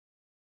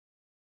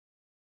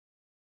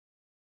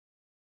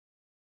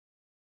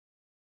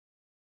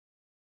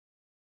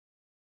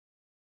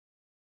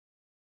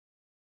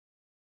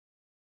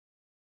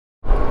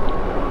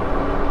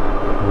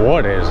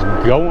What is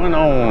going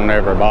on,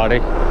 everybody?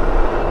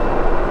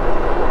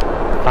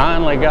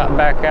 Finally got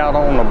back out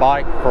on the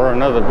bike for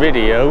another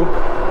video.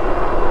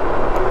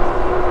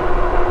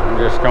 I'm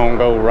just gonna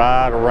go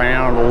ride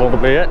around a little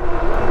bit,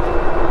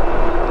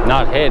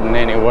 not heading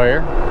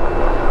anywhere.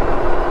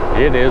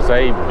 It is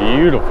a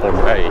beautiful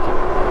day.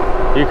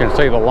 You can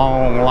see the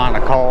long line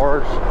of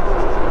cars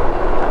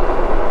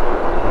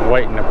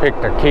waiting to pick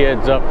their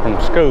kids up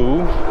from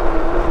school.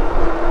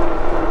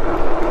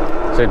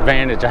 It's the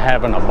advantage of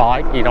having a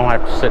bike. You don't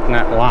have to sit in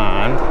that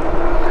line.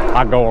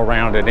 I go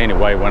around it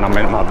anyway when I'm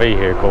in my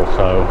vehicle,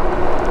 so.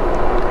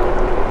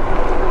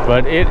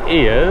 But it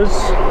is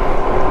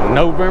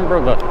November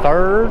the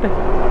 3rd.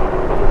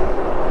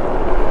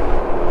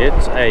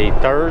 It's a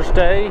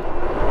Thursday.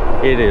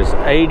 It is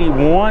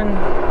 81,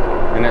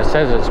 and it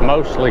says it's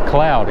mostly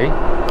cloudy.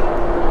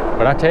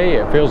 But I tell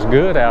you, it feels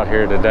good out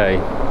here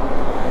today.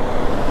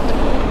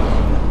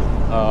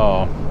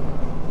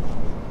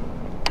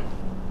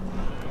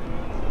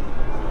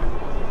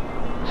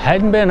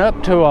 Hadn't been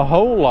up to a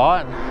whole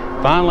lot.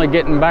 Finally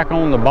getting back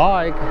on the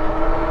bike.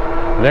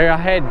 There I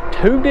had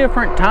 2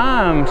 different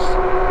times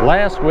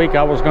last week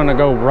I was gonna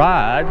go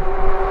ride.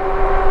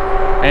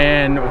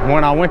 And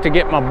when I went to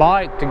get my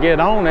bike to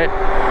get on it,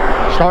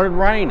 it started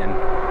raining.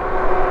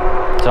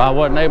 So I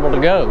wasn't able to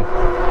go.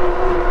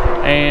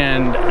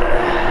 And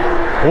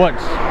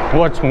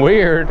what's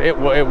weird, it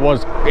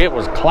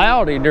was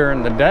cloudy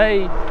during the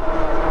day.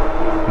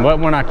 But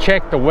when I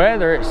checked the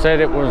weather, it said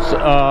it was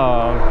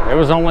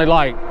only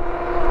like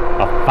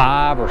a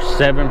 5 or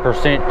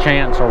 7%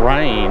 chance of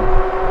rain.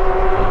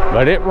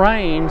 But it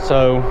rained,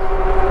 so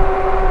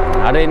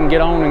I didn't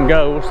get on and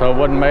go, so I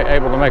wasn't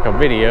able to make a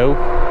video.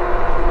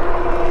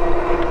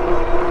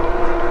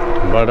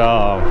 But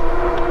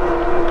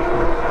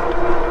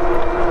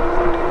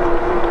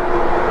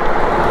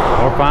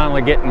we're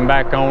finally getting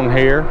back on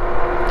here.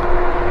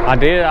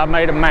 I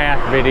made a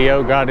math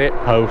video, got it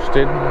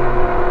posted.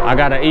 I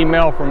got an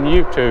email from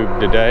YouTube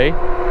today,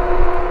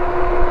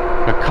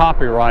 a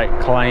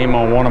copyright claim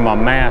on one of my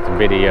math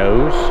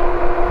videos.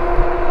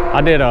 I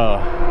did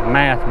a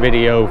math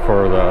video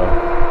for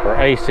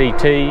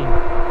ACT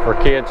for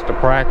kids to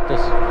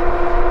practice,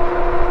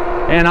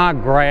 and I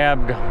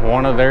grabbed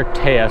one of their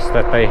tests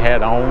that they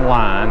had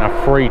online, a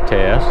free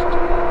test,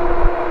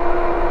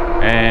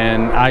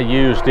 and I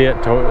used it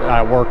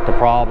I worked the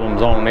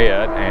problems on it,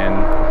 and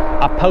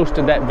I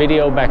posted that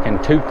video back in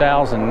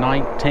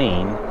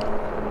 2019.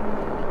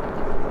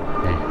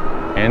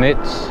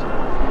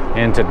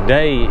 And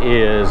today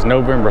is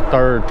November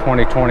 3rd,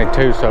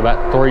 2022, so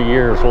about 3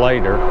 years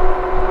later.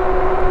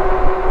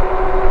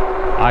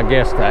 I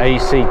guess the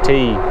ACT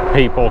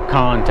people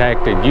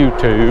contacted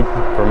YouTube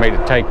for me to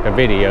take the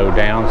video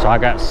down, so I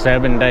got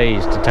 7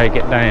 days to take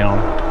it down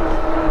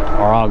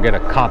or I'll get a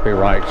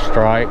copyright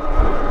strike.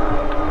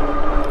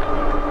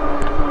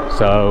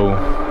 So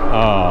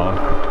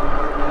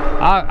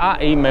I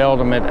emailed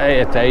them at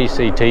the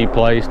ACT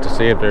place to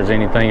see if there's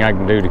anything I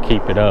can do to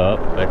keep it up,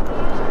 but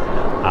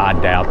I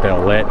doubt they'll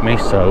let me,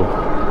 so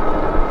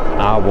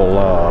I will,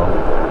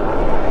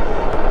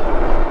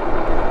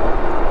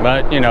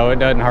 but you know, it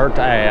doesn't hurt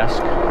to ask.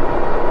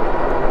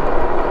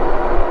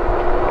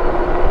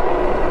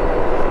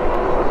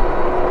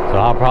 So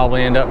I'll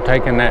probably end up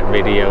taking that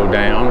video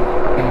down.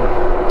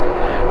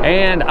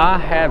 And I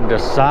have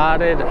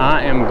decided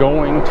I am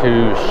going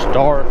to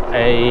start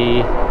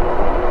a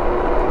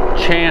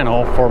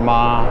channel for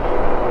my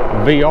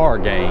VR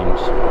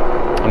games.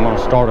 I'm going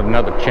to start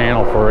another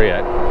channel for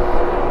it.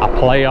 I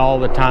play all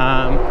the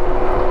time.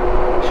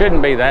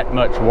 Shouldn't be that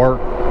much work.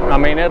 I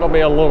mean, it'll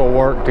be a little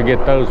work to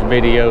get those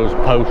videos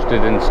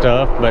posted and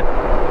stuff, but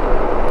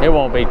it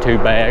won't be too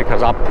bad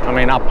because I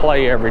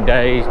play every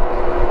day.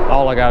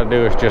 All I got to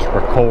do is just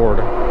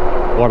record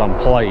what I'm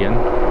playing.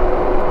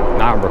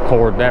 And I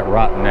record that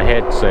right in the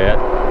headset.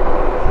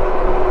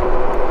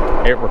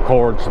 It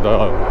records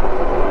the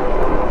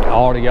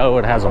audio,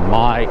 it has a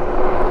mic,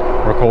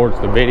 records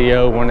the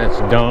video when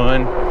it's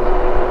done.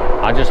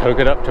 I just hook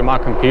it up to my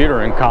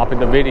computer and copy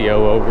the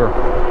video over.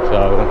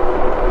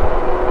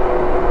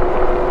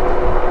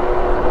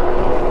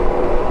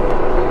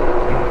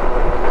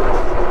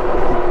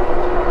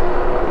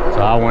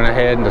 So I went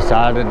ahead and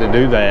decided to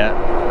do that.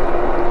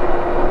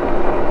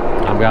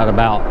 I've got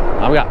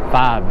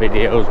 5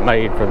 videos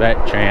made for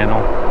that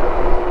channel.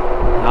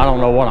 I don't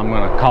know what I'm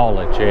going to call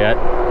it yet,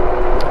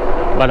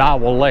 but I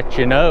will let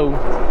you know.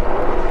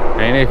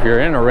 And if you're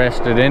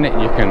interested in it,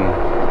 you can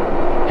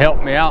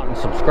help me out and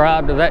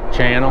subscribe to that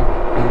channel.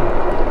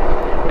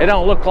 It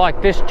don't look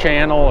like this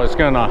channel is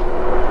gonna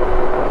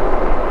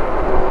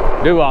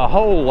do a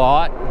whole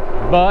lot,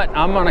 but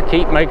I'm gonna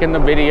keep making the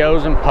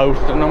videos and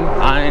posting them.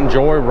 I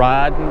enjoy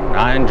riding,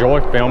 I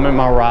enjoy filming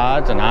my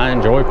rides, and I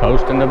enjoy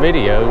posting the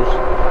videos.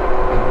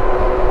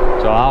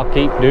 So I'll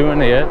keep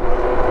doing it.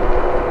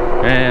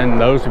 And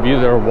those of you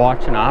that are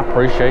watching, I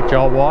appreciate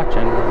y'all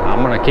watching.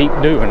 I'm gonna keep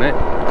doing it.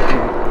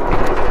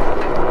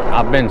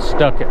 I've been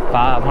stuck at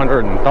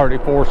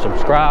 534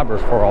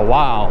 subscribers for a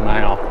while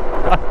now.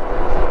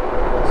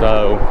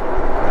 So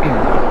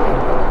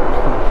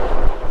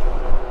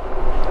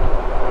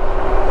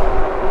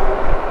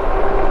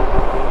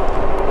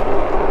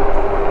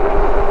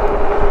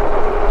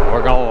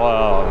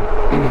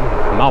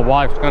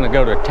wife's gonna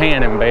go to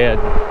tanning bed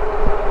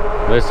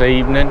this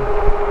evening,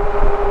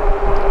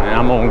 and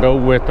I'm gonna go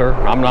with her.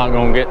 I'm not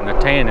gonna get in the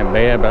tanning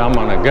bed, but I'm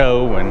gonna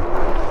go, and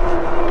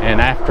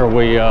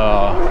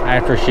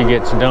after she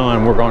gets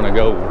done, we're gonna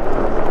go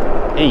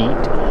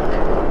eat.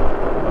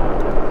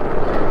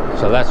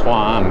 So that's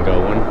why I'm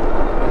going.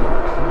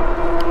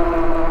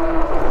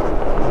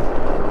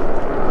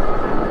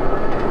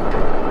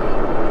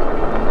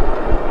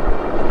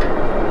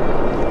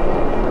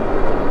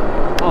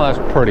 Oh, that's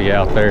pretty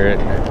out there,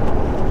 isn't it?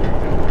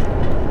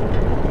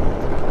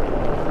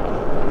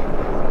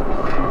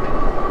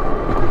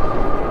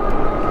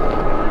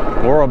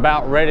 We're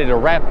about ready to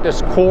wrap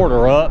this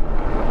quarter up.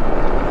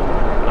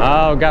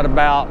 Oh, got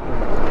about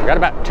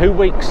 2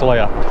 weeks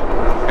left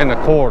in the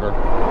quarter.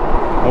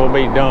 We'll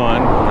be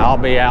done. I'll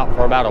be out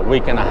for about a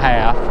week and a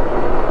half.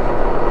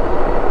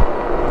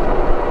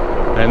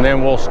 And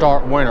then we'll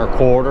start winter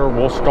quarter.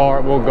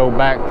 We'll go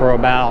back for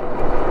about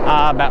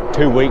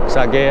 2 weeks,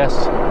 I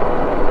guess.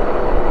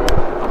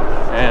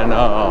 And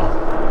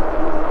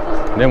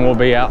then we'll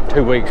be out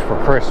 2 weeks for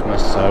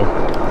Christmas. So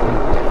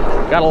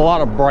got a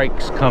lot of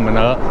breaks coming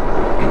up.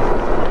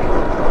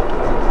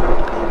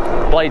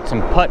 Played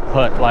some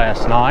putt-putt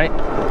last night.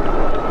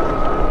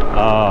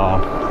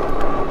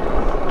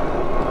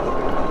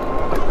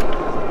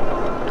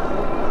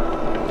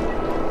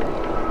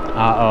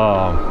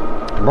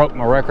 I broke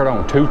my record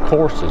on 2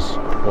 courses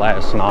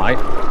last night,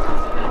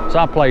 so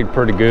I played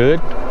pretty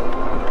good.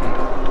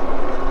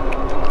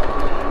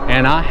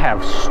 And I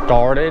have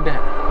started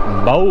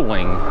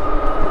bowling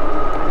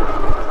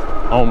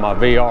on my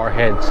VR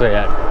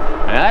headset,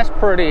 and it's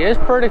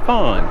pretty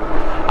fun.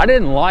 I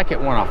didn't like it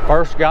when I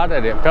first got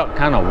it. It felt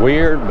kind of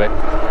weird, but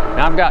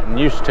I've gotten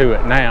used to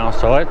it now,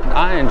 so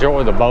I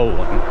enjoy the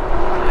bowling.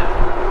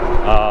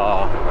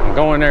 I'm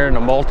going there in the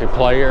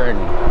multiplayer, and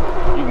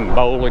you can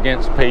bowl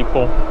against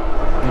people,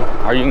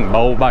 or you can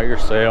bowl by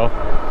yourself.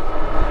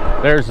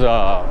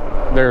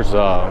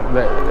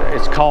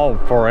 It's called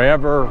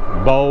Forever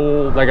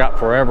Bowl. They got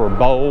Forever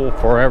Bowl,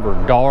 Forever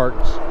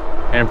Darts,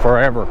 and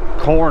Forever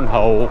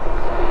Cornhole,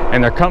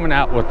 and they're coming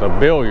out with a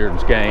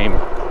billiards game.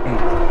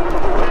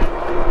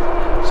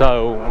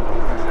 So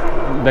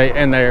they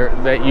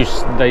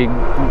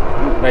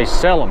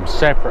sell them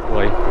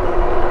separately.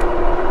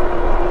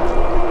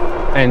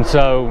 And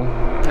so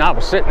I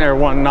was sitting there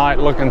one night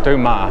looking through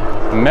my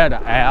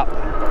Meta app.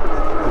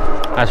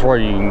 That's where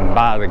you can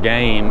buy the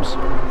games.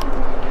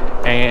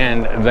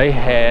 And they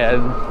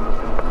had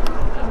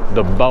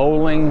the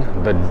bowling,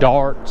 the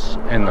darts,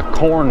 and the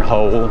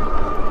cornhole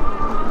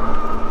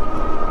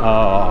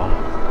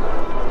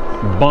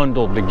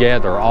bundled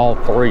together, all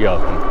 3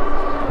 of them.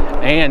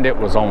 And it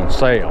was on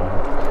sale.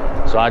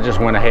 So I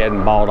just went ahead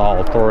and bought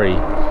all 3.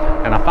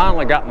 And I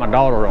finally got my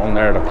daughter on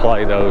there to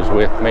play those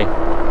with me.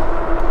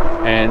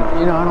 And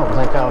you know,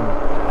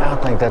 I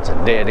think that's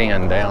a dead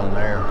end down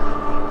there.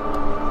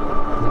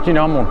 But you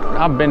know,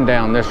 I've been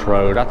down this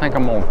road. I think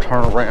I'm gonna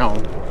turn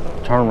around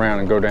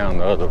and go down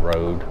the other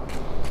road.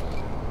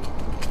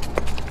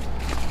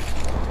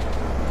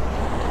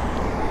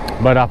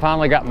 But I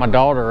finally got my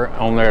daughter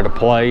on there to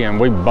play, and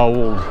we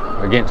bowled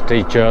against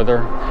each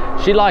other.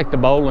 She liked the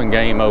bowling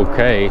game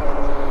okay.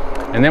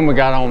 And then we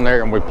got on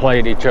there and we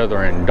played each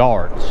other in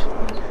darts.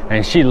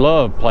 And she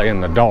loved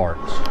playing the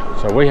darts.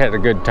 So we had a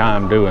good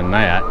time doing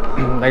that.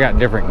 They got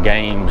different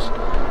games,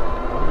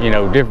 you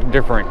know,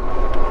 different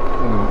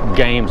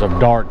games of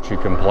darts you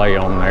can play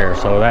on there.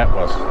 So that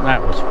was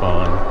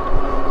fun.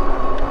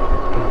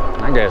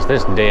 I guess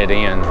this dead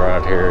ends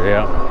right here.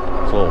 Yep,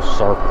 it's a little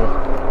circle.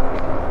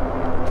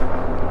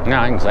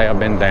 Now I can say I've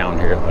been down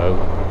here though.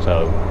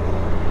 So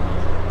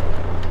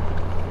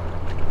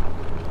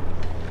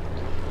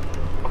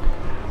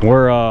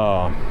we're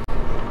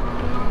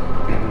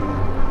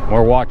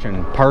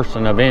watching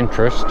Person of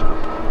Interest.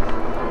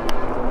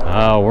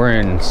 We're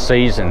in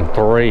season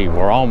 3.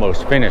 We're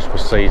almost finished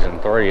with season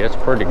 3. It's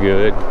pretty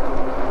good.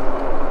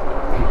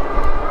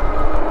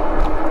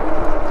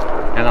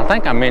 And I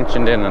think I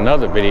mentioned in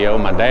another video,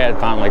 my dad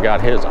finally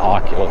got his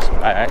Oculus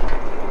back.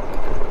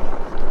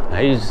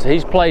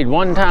 He's played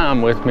one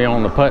time with me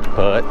on the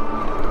putt-putt,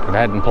 but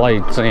hadn't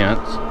played since.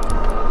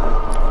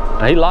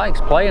 He likes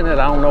playing it.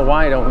 I don't know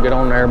why he don't get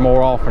on there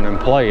more often and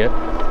play it.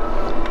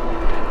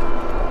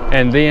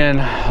 And then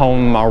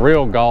on my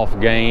real golf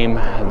game,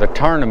 the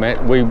tournament,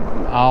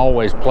 I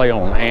always play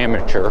on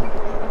amateur.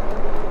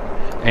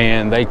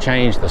 And they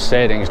changed the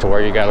settings to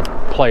where you got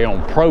to play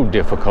on pro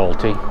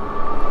difficulty.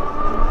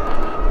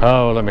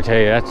 Oh, let me tell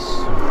you,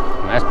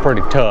 that's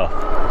pretty tough.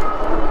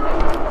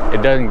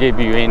 It doesn't give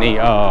you any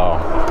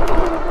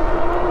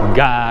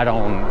guide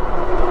on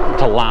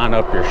to line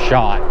up your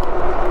shot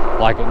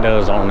like it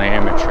does on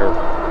amateur.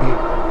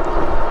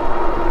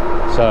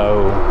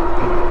 So,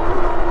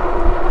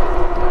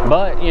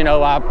 but you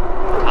know,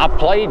 I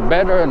played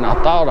better than I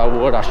thought I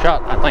would. I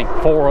shot, I think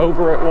 4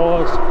 over it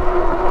was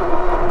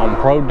on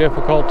pro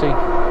difficulty.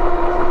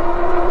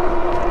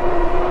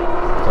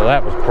 So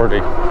that was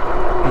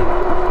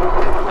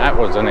that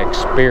was an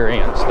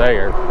experience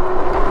there.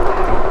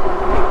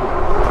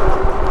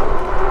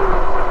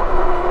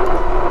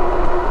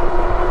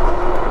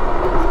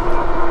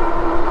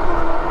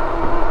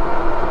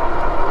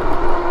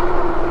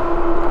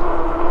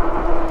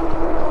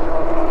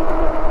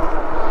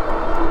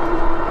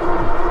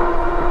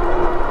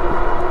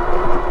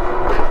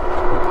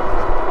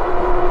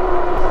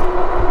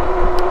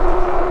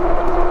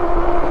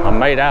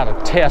 made out a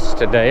test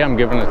today. I'm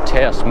giving a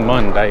test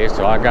Monday,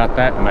 so I got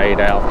that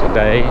made out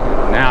today.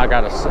 Now I've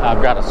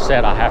got a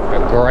set I have to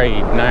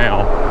grade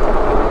now.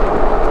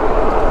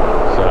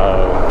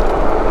 So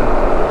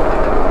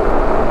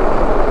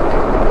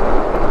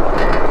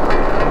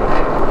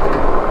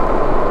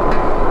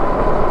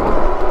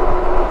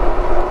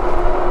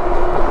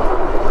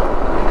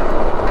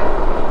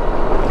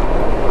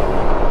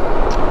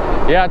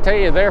yeah, I tell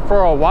you, there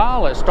for a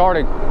while it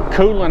started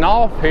cooling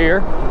off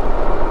here,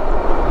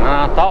 and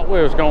I thought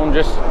we was going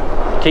to just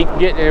keep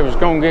getting, it was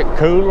going to get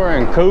cooler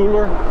and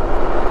cooler,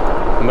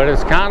 but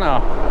it's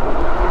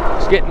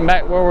getting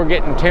back where we're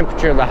getting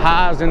temperature, the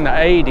highs in the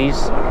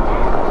 80s,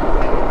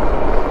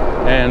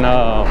 and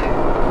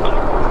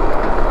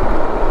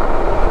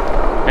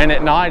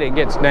at night it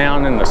gets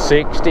down in the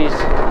 60s,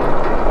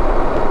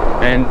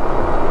 and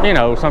you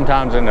know,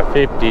 sometimes in the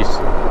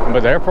 50s,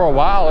 but there for a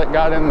while it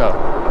got in the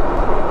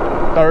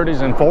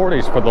 30s and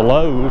 40s for the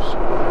lows.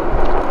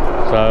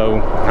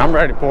 So I'm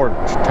ready for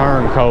it to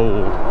turn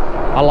cold.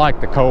 I like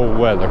the cold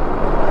weather.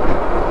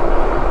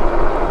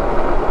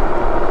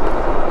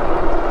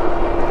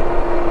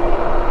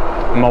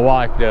 My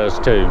wife does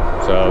too,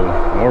 so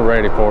we're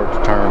ready for it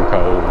to turn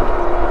cold.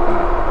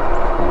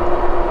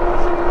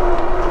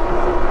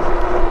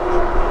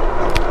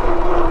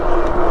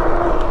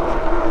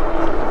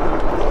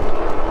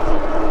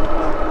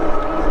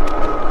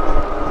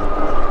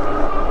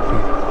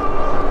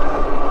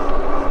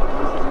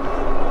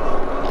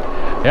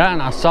 Yeah,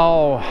 and I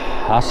saw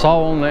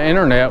on the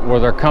internet where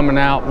they're coming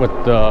out with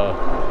the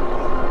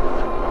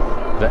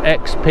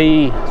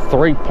XP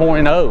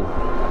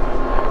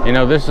 3.0. You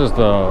know, this is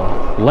the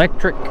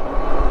lectric.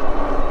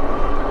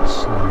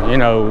 You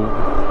know,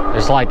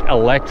 it's like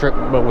electric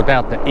but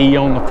without the E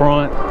on the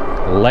front.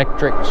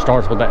 Lectric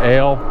starts with the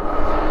L.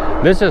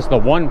 This is the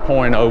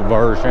 1.0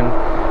 version.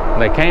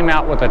 They came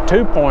out with a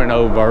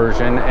 2.0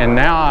 version, and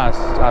now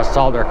I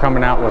saw they're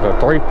coming out with a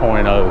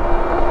 3.0.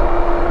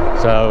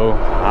 So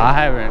I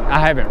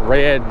haven't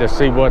read to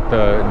see what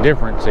the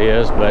difference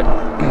is, but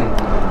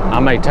I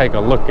may take a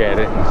look at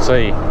it and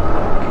see.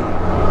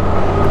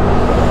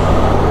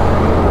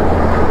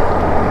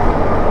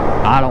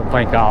 I don't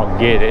think I'll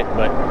get it,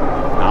 but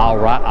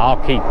I'll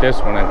keep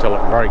this one until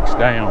it breaks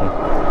down.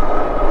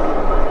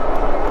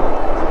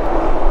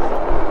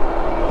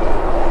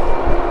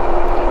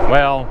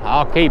 Well,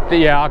 I'll keep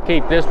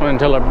this one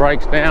until it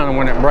breaks down, and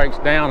when it breaks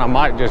down, I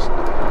might just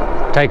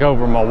take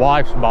over my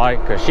wife's bike,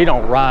 because she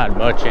don't ride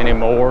much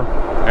anymore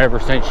ever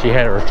since she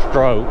had her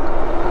stroke.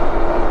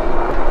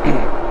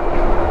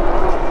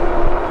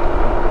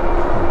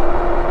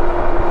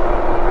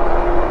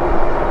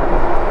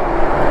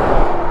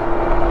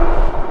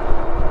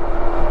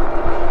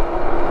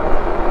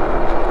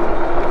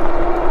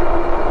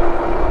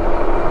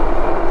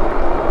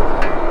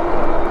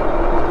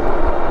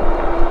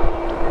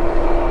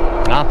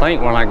 And I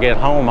think when I get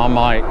home I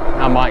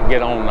might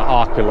get on the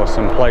Oculus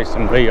and play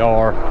some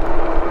VR.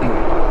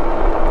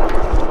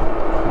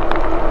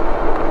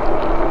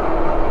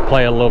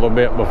 Play a little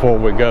bit before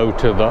we go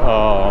to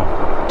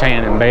the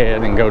tanning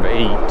bed and go to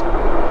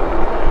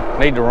eat.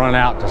 Need to run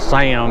out to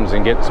Sam's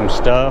and get some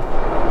stuff.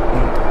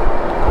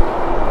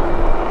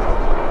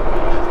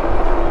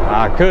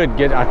 I could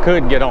get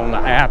on the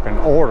app and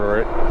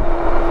order it.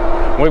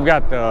 We've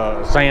got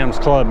the Sam's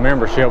Club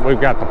membership. We've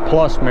got the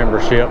Plus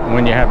membership.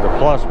 When you have the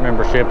Plus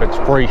membership, it's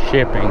free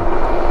shipping.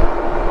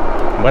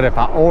 But if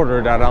I order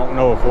it, I don't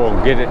know if we'll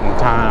get it in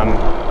time.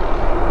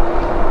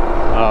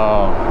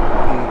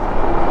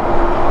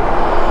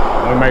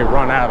 We may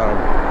run out of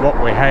what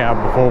we have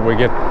before we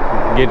get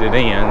it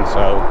in,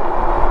 so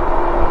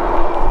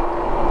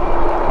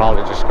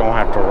probably just gonna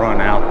have to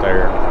run out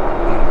there.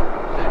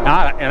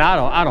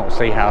 I don't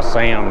see how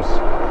Sam's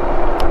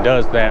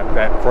does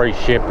that free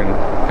shipping,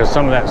 because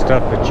some of that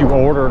stuff that you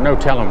order, no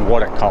telling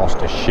what it costs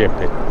to ship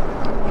it.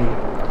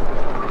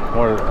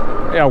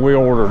 Yeah, I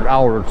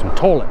ordered some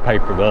toilet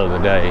paper the other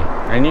day,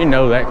 and you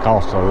know that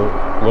costs a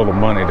little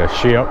money to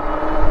ship.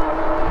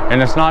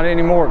 And it's not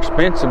any more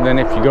expensive than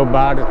if you go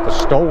buy it at the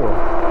store.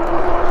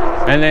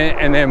 And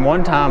then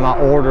one time I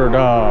ordered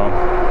a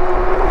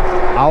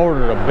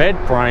bed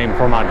frame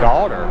for my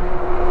daughter,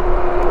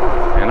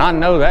 and I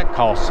know that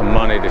cost some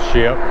money to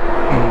ship.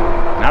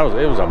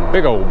 It was a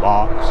big old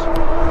box.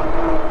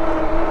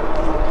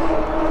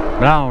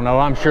 But I don't know,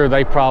 I'm sure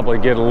they probably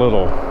get a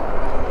little,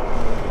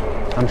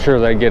 I'm sure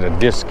they get a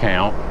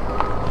discount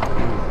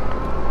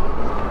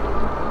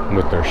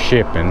with their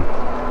shipping.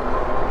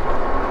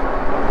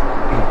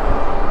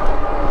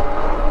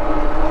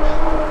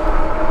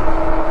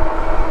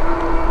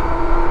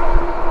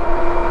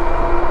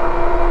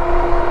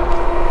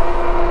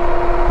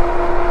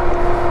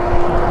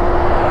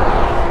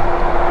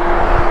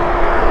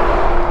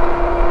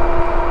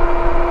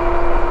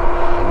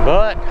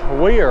 But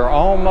we are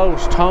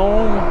almost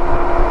home.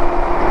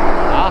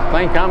 I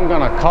think I'm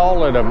gonna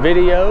call it a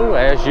video.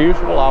 As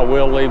usual, I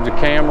will leave the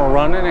camera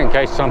running in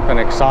case something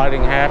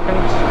exciting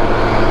happens.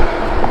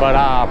 But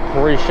I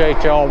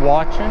appreciate y'all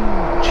watching.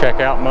 Check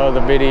out my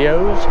other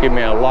videos. Give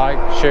me a like,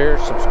 share,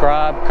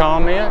 subscribe,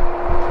 comment.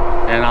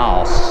 and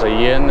I'll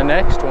see you in the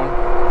next one.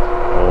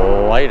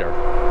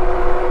 Later.